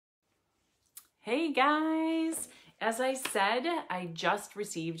Hey guys! As I said, I just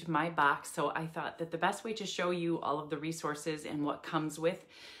received my box, so I thought that the best way to show you all of the resources and what comes with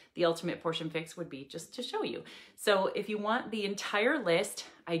the Ultimate Portion Fix would be just to show you. So if you want the entire list,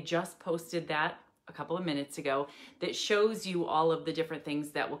 I just posted that a couple of minutes ago that shows you all of the different things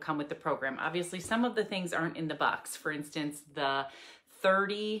that will come with the program. Obviously, some of the things aren't in the box. For instance, the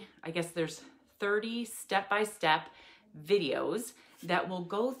 30, I guess there's 30 step-by-step videos that will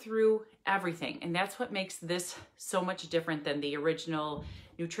go through everything. And that's what makes this so much different than the original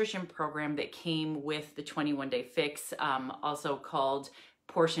nutrition program that came with the 21-day fix, also called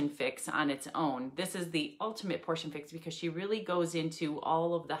Portion Fix on its own. This is the Ultimate Portion Fix because she really goes into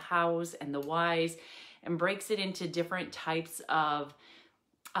all of the hows and the whys and breaks it into different types of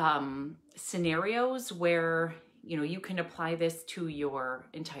scenarios where you can apply this to your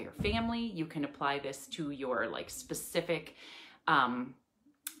entire family. You can apply this to your specific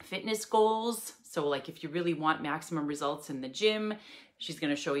fitness goals. So like if you really want maximum results in the gym, she's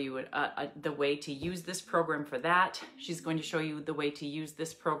going to show you the way to use this program for that. She's going to show you the way to use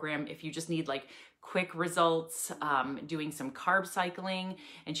this program if you just need quick results, doing some carb cycling,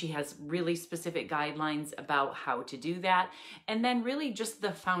 and she has really specific guidelines about how to do that. And then really just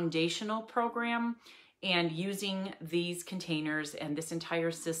the foundational program and using these containers and this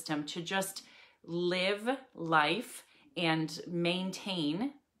entire system to just live life and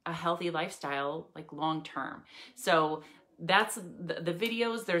maintain a healthy lifestyle long term. So that's the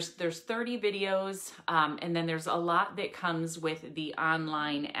videos. There's 30 videos, and then there's a lot that comes with the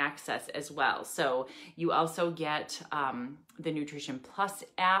online access as well. So you also get the Nutrition Plus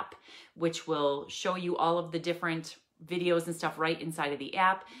app, which will show you all of the different videos and stuff right inside of the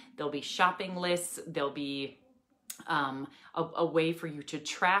app. There'll be shopping lists. There'll be a way for you to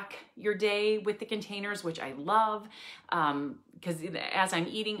track your day with the containers, which I love, because as I'm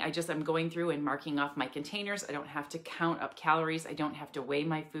eating, I'm going through and marking off my containers. I don't have to count up calories. I don't have to weigh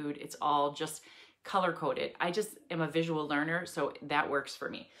my food. It's all just color coded. I just am a visual learner, so that works for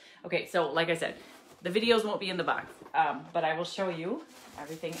me. Okay, so like I said, the videos won't be in the box, but I will show you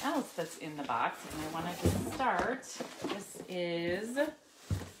everything else that's in the box. And I want to start. This is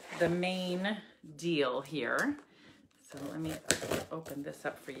the main deal here. So let me open this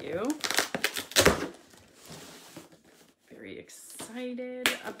up for you. Very excited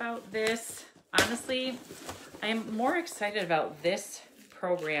about this. Honestly, I am more excited about this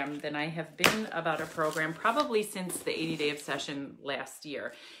program than I have been about a program probably since the 80-day obsession last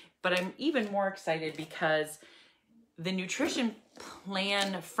year. But I'm even more excited because the nutrition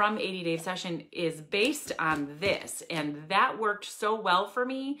plan from 80-day obsession is based on this, and that worked so well for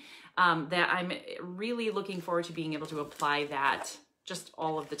me that I'm really looking forward to being able to apply that just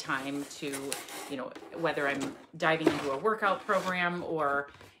all of the time to, whether I'm diving into a workout program or,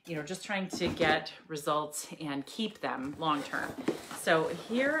 just trying to get results and keep them long term. So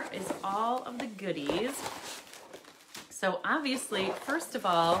here is all of the goodies. So obviously, first of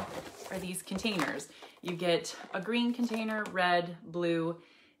all, are these containers. You get a green container, red, blue,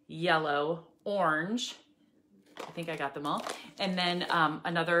 yellow, orange. I think I got them all. And then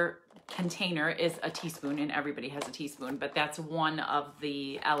another container is a teaspoon, and everybody has a teaspoon, but that's one of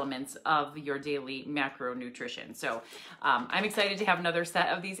the elements of your daily macronutrition. So I'm excited to have another set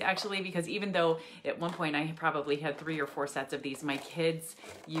of these actually, because even though at one point I probably had 3 or 4 sets of these, my kids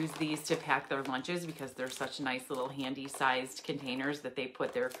use these to pack their lunches because they're such nice little handy sized containers that they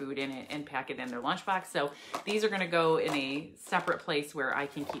put their food in it and pack it in their lunchbox. So these are going to go in a separate place where I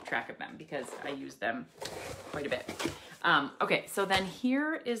can keep track of them because I use them quite a bit. Okay, so then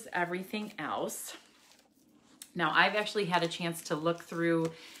here is everything else. Now, I've actually had a chance to look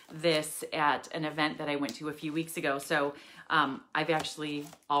through this at an event that I went to a few weeks ago. So I've actually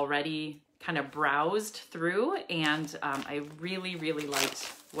already kind of browsed through, and I really, really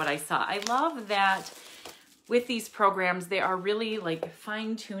liked what I saw. I love that with these programs, they are really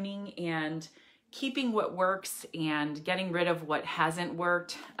fine-tuning and keeping what works and getting rid of what hasn't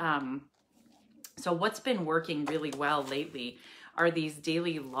worked. So what's been working really well lately are these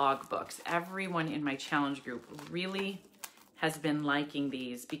daily log books. Everyone in my challenge group really has been liking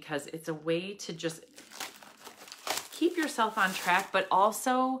these because it's a way to just keep yourself on track, but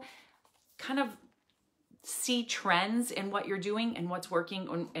also kind of see trends in what you're doing and what's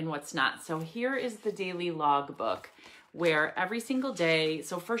working and what's not. So here is the daily log book where every single day,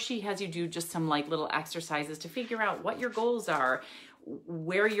 so first she has you do just some little exercises to figure out what your goals are,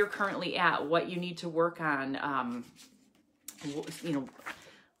 where you're currently at, what you need to work on,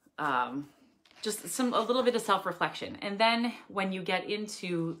 just a little bit of self-reflection. And then when you get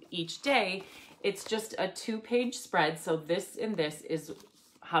into each day, it's just a 2-page spread. So this and this is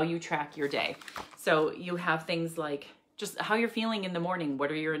how you track your day. So you have things like just how you're feeling in the morning.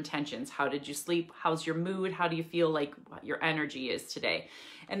 What are your intentions? How did you sleep? How's your mood? How do you feel like your energy is today?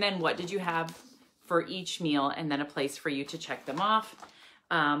 And then what did you have for each meal? And then a place for you to check them off.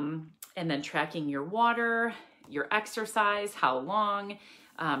 And then tracking your water, your exercise, how long,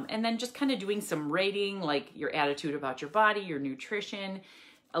 and then just kind of doing some rating, like your attitude about your body, your nutrition,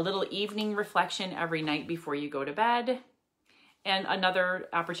 a little evening reflection every night before you go to bed, and another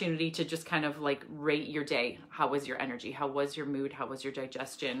opportunity to just kind of like rate your day. How was your energy? How was your mood? How was your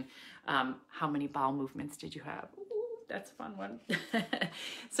digestion? How many bowel movements did you have? Ooh, that's a fun one.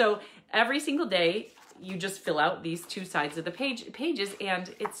 So every single day, you just fill out these two sides of the pages,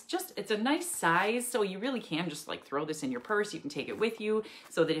 and it's a nice size, so you really can just like throw this in your purse. You can take it with you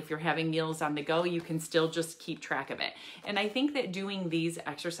so that if you're having meals on the go, you can still just keep track of it. And I think that doing these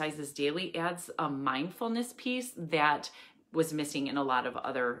exercises daily adds a mindfulness piece that was missing in a lot of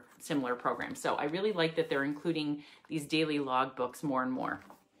other similar programs. So I really like that they're including these daily log books more and more.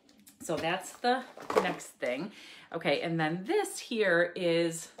 So that's the next thing. Okay, and then this here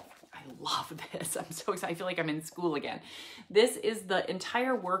is, I love this. I'm so excited. I feel like I'm in school again. This is the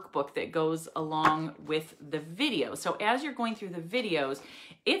entire workbook that goes along with the video. So as you're going through the videos,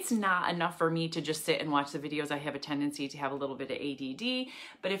 it's not enough for me to just sit and watch the videos. I have a tendency to have a little bit of ADD,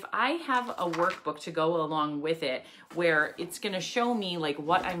 but if I have a workbook to go along with it, where it's going to show me like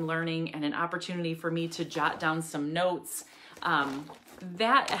what I'm learning and an opportunity for me to jot down some notes,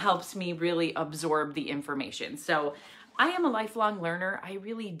 that helps me really absorb the information. So I am a lifelong learner. I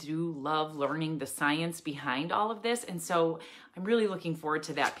really do love learning the science behind all of this. And so I'm really looking forward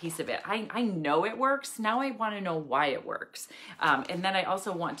to that piece of it. I know it works. Now I want to know why it works. And then I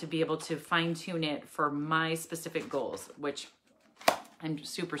also want to be able to fine tune it for my specific goals, which I'm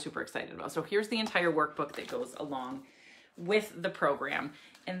super, super excited about. So here's the entire workbook that goes along with the program.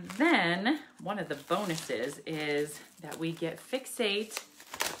 And then one of the bonuses is that we get Fixate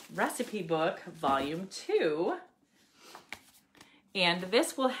Recipe Book Volume 2. And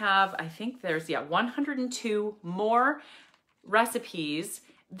this will have, I think there's, 102 more recipes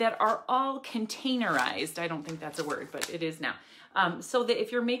that are all containerized. I don't think that's a word, but it is now. So that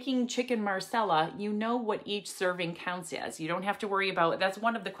if you're making chicken marsala, you know what each serving counts as. You don't have to worry about, that's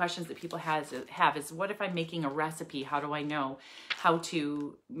one of the questions that people have is, what if I'm making a recipe? How do I know how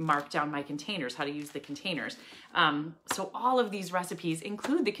to mark down my containers, how to use the containers? So all of these recipes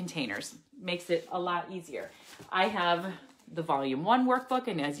include the containers, makes it a lot easier. I have the Volume 1 workbook,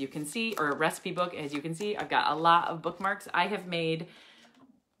 and as you can see, or a recipe book, as you can see, I've got a lot of bookmarks. I have made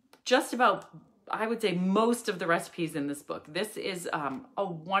just about, I would say, most of the recipes in this book. This is a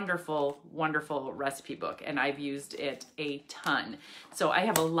wonderful, wonderful recipe book, and I've used it a ton. So I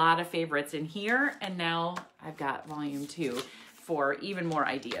have a lot of favorites in here, and now I've got Volume 2 for even more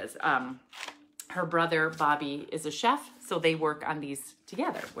ideas. Her brother, Bobby, is a chef, so they work on these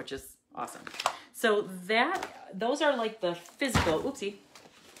together, which is awesome. So those are like the physical,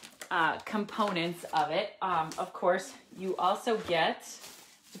 components of it. Of course, you also get,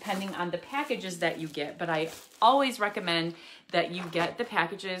 depending on the packages that you get, but I always recommend that you get the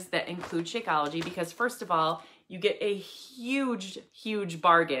packages that include Shakeology, because first of all, you get a huge, huge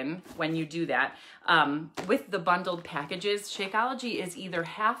bargain when you do that. With the bundled packages, Shakeology is either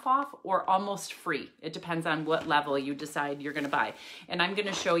half off or almost free. It depends on what level you decide you're gonna buy. And I'm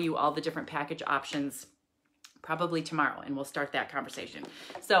gonna show you all the different package options probably tomorrow, and we'll start that conversation.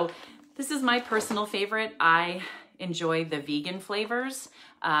 So this is my personal favorite. I enjoy the vegan flavors.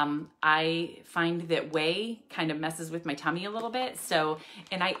 I find that whey kind of messes with my tummy a little bit. So,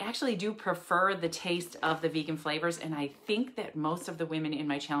 and I actually do prefer the taste of the vegan flavors. And I think that most of the women in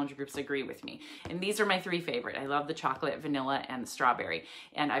my challenge groups agree with me. And these are my three favorite. I love the chocolate, vanilla, and the strawberry.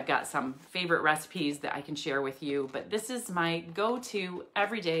 And I've got some favorite recipes that I can share with you, but this is my go-to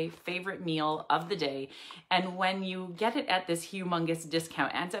everyday favorite meal of the day. And when you get it at this humongous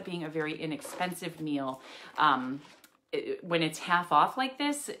discount, it ends up being a very inexpensive meal. When it's half off like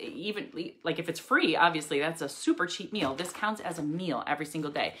this, even like if it's free, obviously that's a super cheap meal. This counts as a meal every single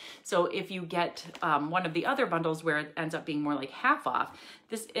day. So if you get one of the other bundles where it ends up being more like half off,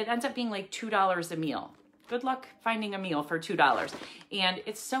 it ends up being like $2 a meal. Good luck finding a meal for $2. And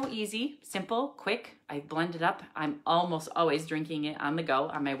it's so easy, simple, quick. I blend it up. I'm almost always drinking it on the go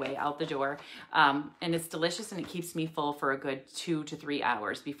on my way out the door. And it's delicious, and it keeps me full for a good 2 to 3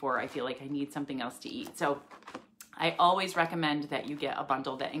 hours before I feel like I need something else to eat. So I always recommend that you get a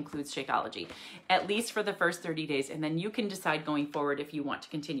bundle that includes Shakeology, at least for the first 30 days, and then you can decide going forward if you want to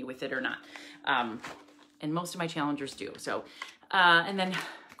continue with it or not. And most of my challengers do. So, and then,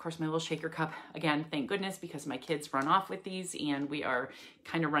 of course, my little shaker cup, again, thank goodness, because my kids run off with these and we are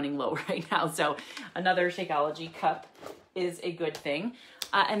kind of running low right now. So another Shakeology cup is a good thing.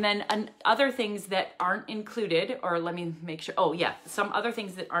 And then other things that aren't included, or let me make sure, oh yeah, some other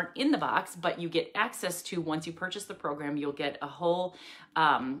things that aren't in the box, but you get access to once you purchase the program. You'll get a whole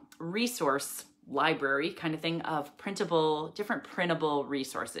resource library kind of thing of different printable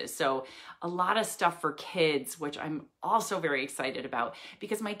resources. So a lot of stuff for kids, which I'm also very excited about,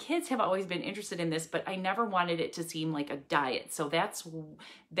 because my kids have always been interested in this, but I never wanted it to seem like a diet. So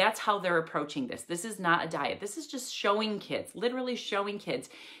that's how they're approaching this. This is not a diet. This is just showing kids, literally showing kids,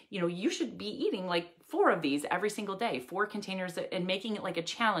 you know, you should be eating like 4 of these every single day, 4 containers, and making it like a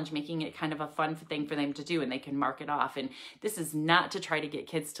challenge, making it kind of a fun thing for them to do, and they can mark it off. And this is not to try to get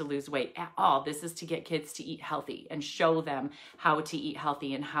kids to lose weight at all. This is to get kids to eat healthy and show them how to eat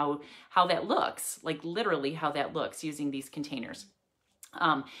healthy and how that looks, like literally how that looks using these containers.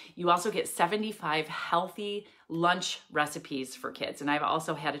 You also get 75 healthy lunch recipes for kids. And I've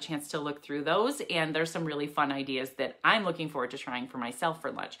also had a chance to look through those, and there's some really fun ideas that I'm looking forward to trying for myself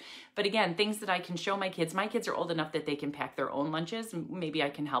for lunch. But again, things that I can show my kids. My kids are old enough that they can pack their own lunches. Maybe I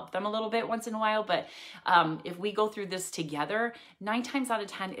can help them a little bit once in a while, but if we go through this together, 9 times out of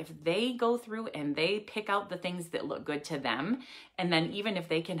 10, if they go through and they pick out the things that look good to them, and then even if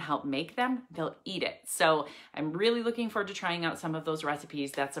they can help make them, they'll eat it. So I'm really looking forward to trying out some of those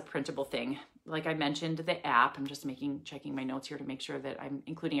recipes. That's a printable thing. Like I mentioned, the app, I'm just checking my notes here to make sure that I'm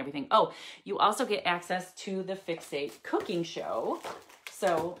including everything. Oh, you also get access to the Fixate cooking show.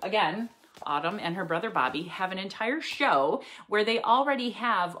 So again, Autumn and her brother Bobby have an entire show where they already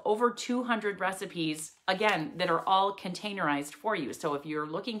have over 200 recipes, again, that are all containerized for you. So if you're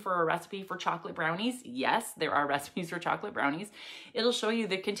looking for a recipe for chocolate brownies, yes, there are recipes for chocolate brownies. It'll show you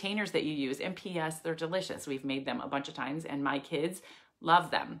the containers that you use. And P.S., they're delicious. We've made them a bunch of times and my kids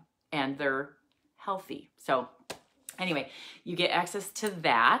love them and they're healthy. So anyway, you get access to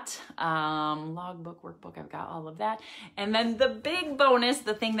that. Logbook, workbook, I've got all of that. And then the big bonus,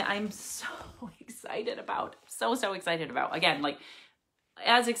 the thing that I'm so excited about, so excited about. Again, like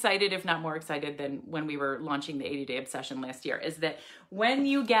as excited, if not more excited than when we were launching the 80-Day Obsession last year, is that when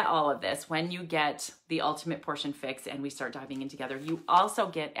you get all of this, when you get the Ultimate Portion Fix and we start diving in together, you also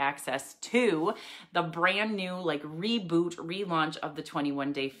get access to the brand new like reboot, relaunch of the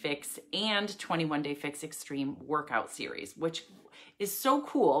 21-Day Fix and 21-Day Fix Extreme workout series, which is so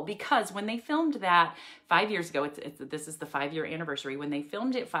cool because when they filmed that 5 years ago, this is the 5-year anniversary. When they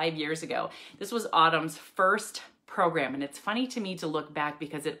filmed it 5 years ago, this was Autumn's first program. And it's funny to me to look back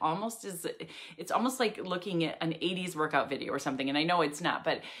because it's almost like looking at an 80s workout video or something. And I know it's not,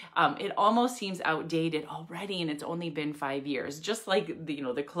 but it almost seems outdated already. And it's only been 5 years, just like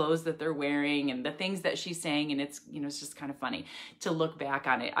the clothes that they're wearing and the things that she's saying. And it's just kind of funny to look back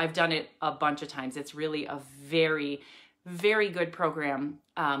on it. I've done it a bunch of times. It's really a very, very good program,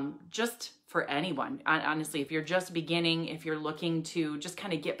 just for anyone. Honestly, if you're just beginning, if you're looking to just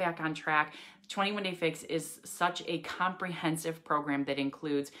kind of get back on track, 21-Day Fix is such a comprehensive program that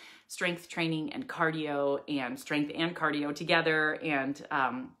includes strength training and cardio, and strength and cardio together, and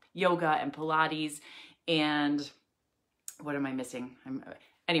yoga and Pilates, and what am I missing?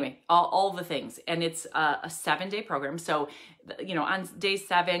 Anyway, all the things. And it's a 7-day program. So, on day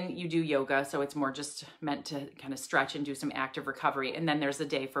 7, you do yoga. So it's more just meant to kind of stretch and do some active recovery. And then there's a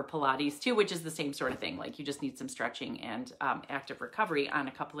day for Pilates too, which is the same sort of thing. Like you just need some stretching and active recovery on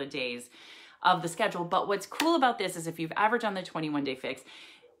a couple of days of the schedule. But what's cool about this is if you've ever done the 21-Day Fix,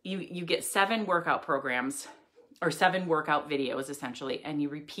 you get 7 workout programs or 7 workout videos essentially, and you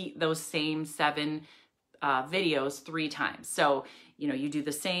repeat those same 7 videos 3 times. So, you do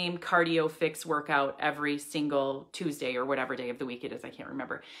the same cardio fix workout every single Tuesday or whatever day of the week it is. I can't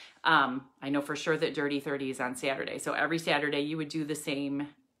remember. I know for sure that Dirty 30 is on Saturday. So every Saturday you would do the same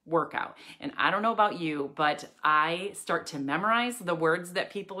workout. And I don't know about you, but I start to memorize the words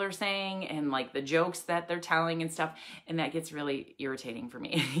that people are saying and like the jokes that they're telling and stuff. And that gets really irritating for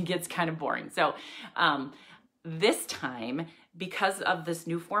me. It gets kind of boring. So, this time, because of this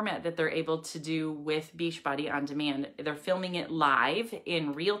new format that they're able to do with Beachbody On Demand, they're filming it live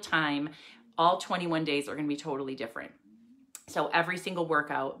in real time. All 21 days are going to be totally different. So every single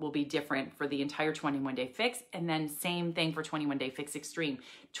workout will be different for the entire 21-Day Fix. And then same thing for 21-Day Fix Extreme.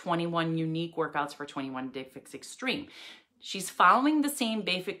 21 unique workouts for 21-Day Fix Extreme. She's following the same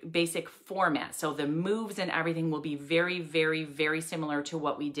basic format. So the moves and everything will be very, very, very similar to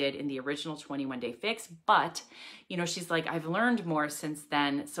what we did in the original 21-Day Fix. But, she's like, I've learned more since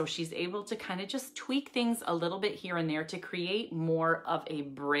then. So she's able to kind of just tweak things a little bit here and there to create more of a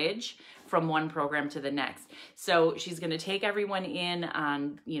bridge from one program to the next. So she's going to take everyone in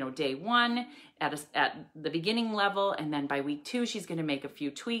on, day one at the beginning level. And then by week 2, she's going to make a few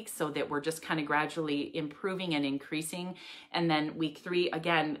tweaks so that we're just kind of gradually improving and increasing. And then week 3,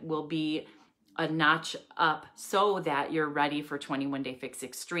 again, will be a notch up so that you're ready for 21 Day Fix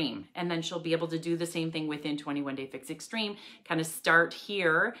Extreme. And then she'll be able to do the same thing within 21 Day Fix Extreme, kind of start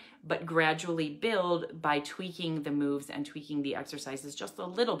here, but gradually build by tweaking the moves and tweaking the exercises just a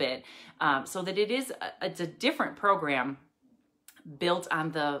little bit, so that it's a different program built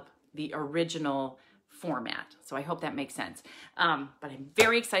on the original format. So I hope that makes sense. But I'm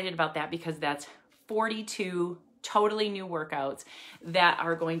very excited about that because that's 42 totally new workouts that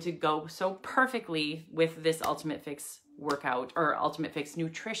are going to go so perfectly with this Ultimate Fix workout or Ultimate Fix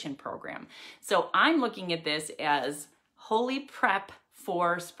nutrition program. So I'm looking at this as holy prep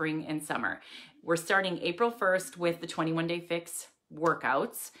for spring and summer. We're starting April 1st with the 21 Day Fix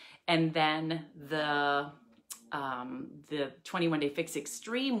workouts, and then the 21 Day Fix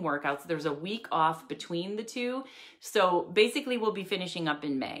Extreme workouts. There's a week off between the two. So basically we'll be finishing up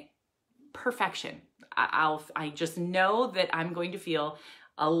in May. Perfection. I just know that I'm going to feel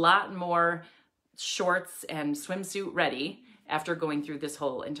a lot more shorts and swimsuit ready after going through this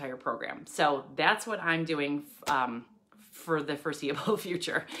whole entire program. So that's what I'm doing for the foreseeable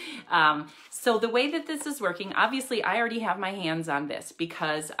future. So the way that this is working, obviously I already have my hands on this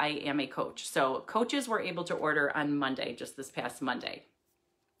because I am a coach. So coaches were able to order on Monday, just this past Monday.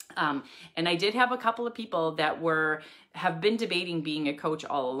 And I did have a couple of people that have been debating being a coach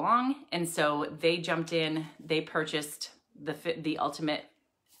all along. And so they jumped in, they purchased the Ultimate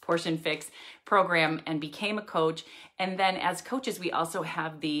Portion Fix program and became a coach. And then as coaches, we also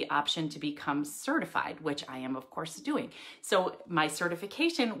have the option to become certified, which I am of course doing. So my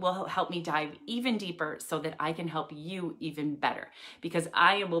certification will help me dive even deeper so that I can help you even better, because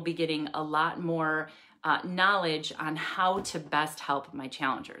I will be getting a lot more knowledge on how to best help my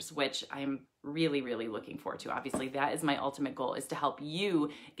challengers, which I'm really, really looking forward to. Obviously, that is my ultimate goal, is to help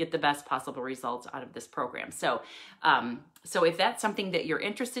you get the best possible results out of this program. So, so if that's something that you're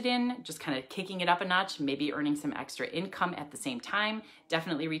interested in, just kind of kicking it up a notch, maybe earning some extra income at the same time,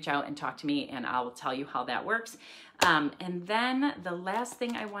 definitely reach out and talk to me and I'll tell you how that works. And then the last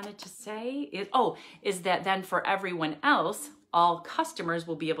thing I wanted to say is that then for everyone else, all customers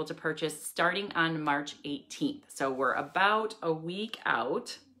will be able to purchase starting on March 18th. So we're about a week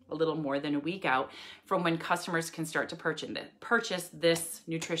out, a little more than a week out from when customers can start to purchase this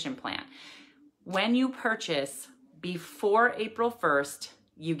nutrition plan. When you purchase before April 1st,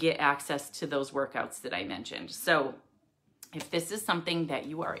 you get access to those workouts that I mentioned. So if this is something that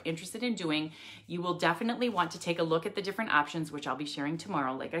you are interested in doing, you will definitely want to take a look at the different options, which I'll be sharing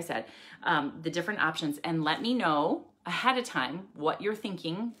tomorrow, like I said, the different options, and let me know ahead of time what you're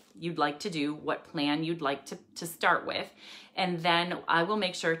thinking you'd like to do, what plan you'd like to start with. And then I will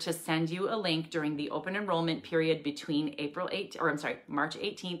make sure to send you a link during the open enrollment period between March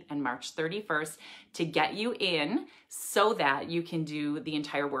 18th and March 31st to get you in so that you can do the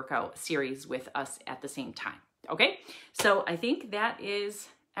entire workout series with us at the same time. Okay, so I think that is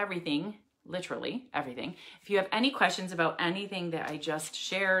everything, literally everything. If you have any questions about anything that I just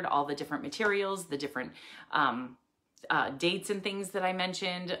shared, all the different materials, the different dates and things that I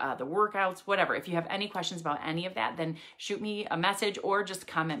mentioned, the workouts, whatever. If you have any questions about any of that, then shoot me a message or just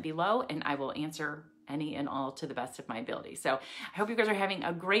comment below and I will answer any and all to the best of my ability. So I hope you guys are having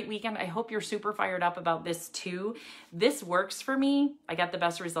a great weekend. I hope you're super fired up about this too. This works for me. I got the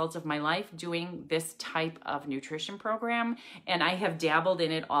best results of my life doing this type of nutrition program, and I have dabbled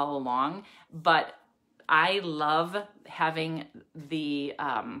in it all along, but I love having the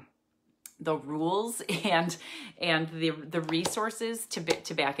rules and the resources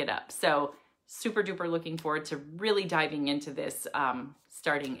to back it up. So super duper looking forward to really diving into this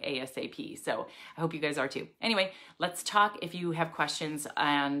starting ASAP. So I hope you guys are too. Anyway, let's talk if you have questions,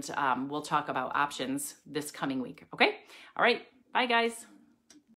 and we'll talk about options this coming week. Okay? All right. Bye guys.